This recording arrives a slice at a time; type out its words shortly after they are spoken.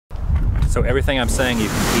So everything I'm saying you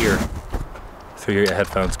can hear through your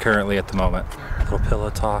headphones currently at the moment. A little pillow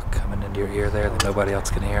talk coming into your ear there that nobody else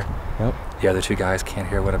can hear. Yep. The other two guys can't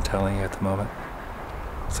hear what I'm telling you at the moment.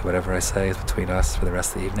 So whatever I say is between us for the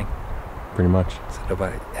rest of the evening. Pretty much. So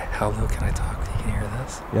nobody, how low can I talk that you can hear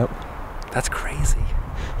this? Yep. That's crazy.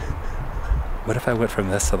 What if I went from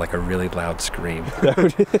this to like a really loud scream?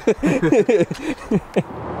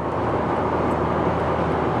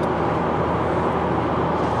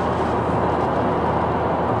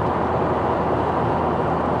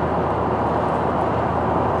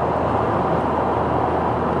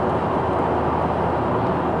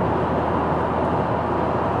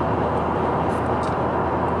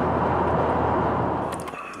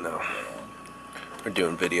 We're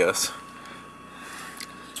doing videos.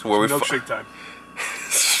 So where we milkshake time.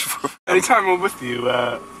 Anytime I'm with you,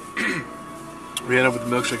 we end up with the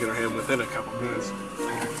milkshake in our hand within a couple minutes.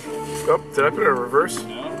 Oh, did I put it in reverse?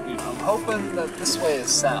 No. I'm hoping that this way is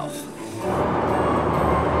south.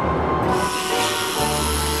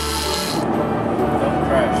 Don't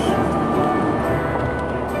crash.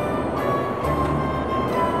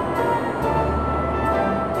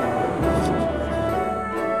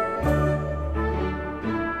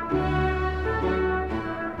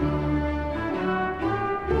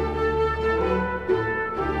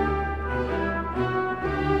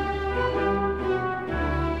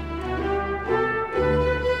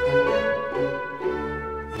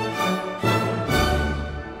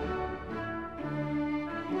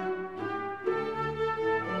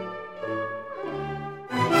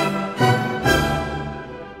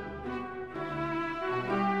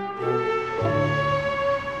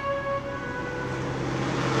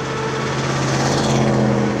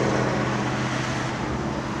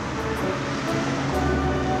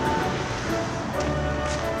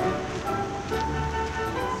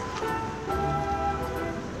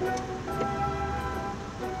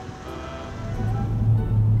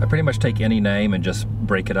 I pretty much take any name and just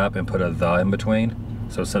break it up and put a "the" in between.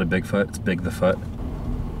 So instead of Bigfoot, it's Big the Foot.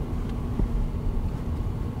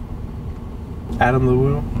 Adam the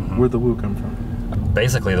Woo? Where'd the Woo come from?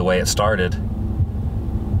 Basically, the way it started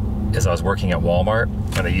is I was working at Walmart,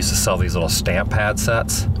 and they used to sell these little stamp pad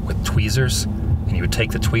sets with tweezers. And you would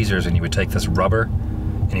take the tweezers and you would take this rubber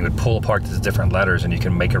and you would pull apart these different letters and you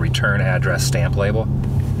can make a return address stamp label.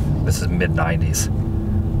 This is mid-90s.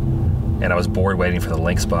 And I was bored waiting for the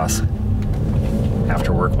Lynx bus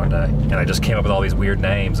after work one day. And I just came up with all these weird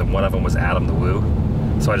names, and one of them was Adam the Woo.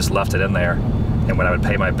 So I just left it in there. And when I would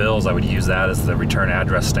pay my bills, I would use that as the return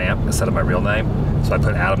address stamp instead of my real name. So I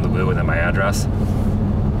put Adam the Woo and then my address.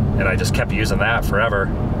 And I just kept using that forever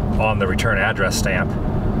on the return address stamp.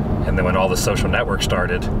 And then when all the social networks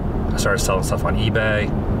started, I started selling stuff on eBay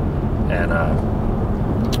and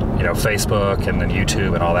you know, Facebook and then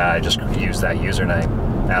YouTube and all that. I just used that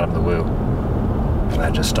username, Adam the Woo. And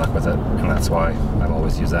I just stuck with it. And that's why I've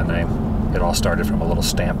always used that name. It all started from a little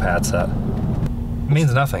stamp pad set. It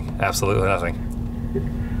means nothing, absolutely nothing.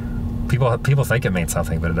 People think it means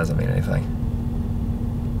something, but it doesn't mean anything.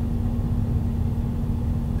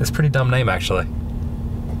 It's a pretty dumb name, actually.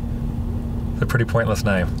 It's a pretty pointless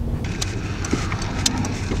name.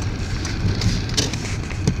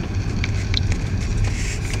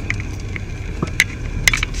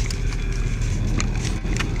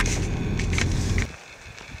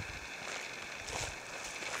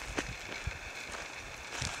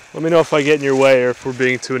 Let me know if I get in your way or if we're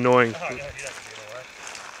being too annoying.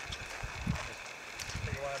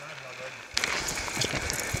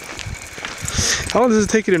 How long does it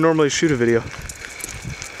take you to normally shoot a video?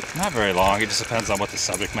 Not very long. It just depends on what the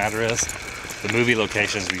subject matter is. The movie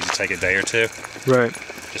locations, we usually take a day or two. Right.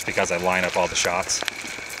 Just because I line up all the shots.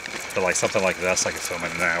 But like something like this, I can film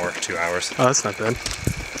it in an hour, 2 hours. Oh, that's not bad.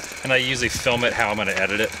 And I usually film it how I'm going to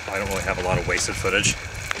edit it. I don't really have a lot of wasted footage.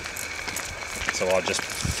 So I'll just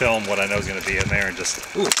film what I know is going to be in there and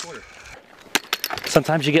just... Ooh, a quarter.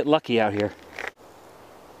 Sometimes you get lucky out here.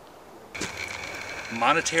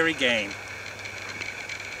 Monetary gain.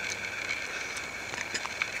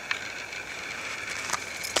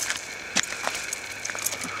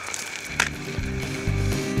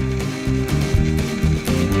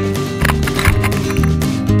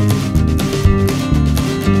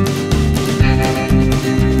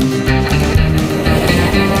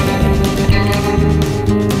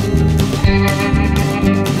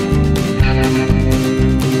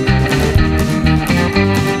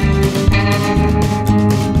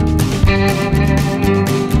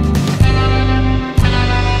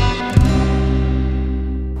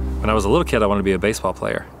 When I was a little kid, I wanted to be a baseball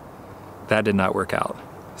player. That did not work out.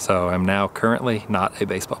 So I'm now currently not a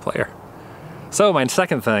baseball player. So my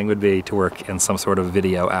second thing would be to work in some sort of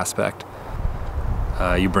video aspect.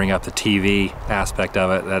 You bring up the TV aspect of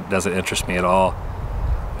it, that doesn't interest me at all.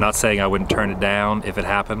 I'm not saying I wouldn't turn it down if it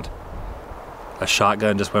happened. A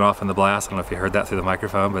shotgun just went off in the blast. I don't know if you heard that through the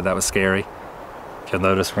microphone, but that was scary. If you'll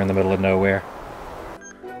notice, we're in the middle of nowhere.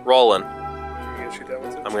 Rolling. You gonna shoot that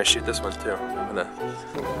one too? I'm gonna shoot this one too. I'm gonna...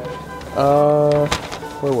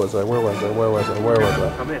 Where was I?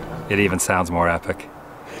 Come in. It even sounds more epic.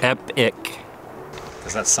 Epic.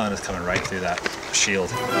 Because that sun is coming right through that shield.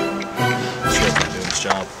 The shield's not doing its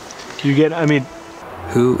job. You get, I mean...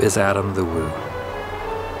 Who is Adam the Woo?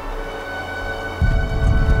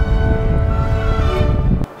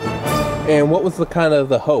 And what was the kind of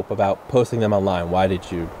the hope about posting them online? Why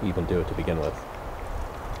did you even do it to begin with?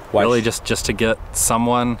 Why Really just to get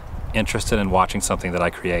someone interested in watching something that I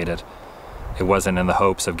created. It wasn't in the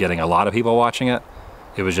hopes of getting a lot of people watching it.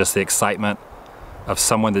 It was just the excitement of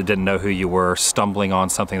someone that didn't know who you were stumbling on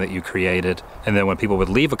something that you created. And then when people would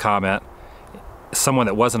leave a comment, someone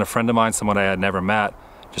that wasn't a friend of mine, someone I had never met,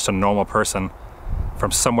 just a normal person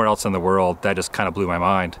from somewhere else in the world, that just kind of blew my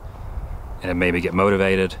mind. And it made me get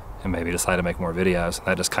motivated and maybe decide to make more videos.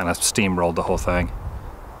 That just kind of steamrolled the whole thing.